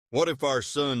What if our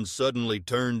sun suddenly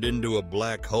turned into a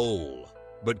black hole,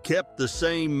 but kept the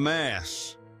same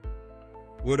mass?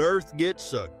 Would Earth get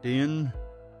sucked in?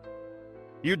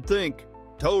 You'd think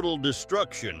total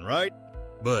destruction, right?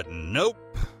 But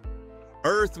nope.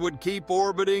 Earth would keep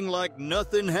orbiting like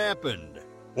nothing happened.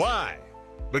 Why?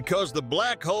 Because the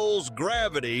black hole's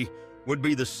gravity would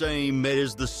be the same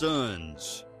as the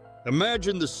sun's.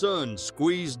 Imagine the sun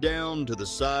squeezed down to the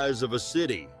size of a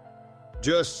city,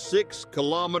 just 6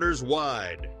 kilometers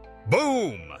wide.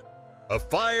 Boom! A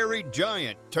fiery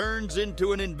giant turns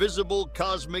into an invisible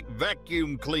cosmic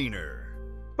vacuum cleaner.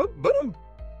 Boom!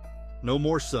 No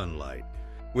more sunlight.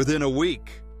 Within a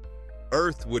week,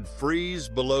 Earth would freeze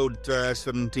below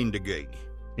 17 degrees.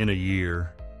 In a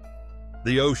year,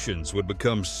 the oceans would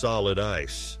become solid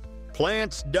ice.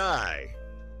 Plants die.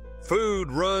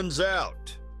 Food runs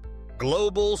out.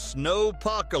 Global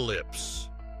snowpocalypse.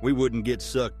 We wouldn't get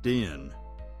sucked in.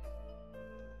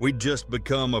 We'd just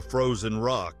become a frozen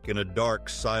rock in a dark,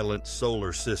 silent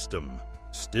solar system,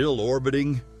 still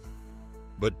orbiting,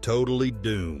 but totally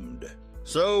doomed.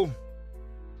 So,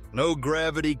 no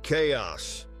gravity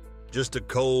chaos, just a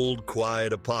cold,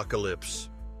 quiet apocalypse.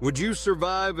 Would you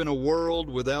survive in a world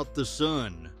without the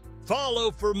sun? Follow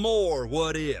for more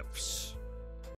what ifs.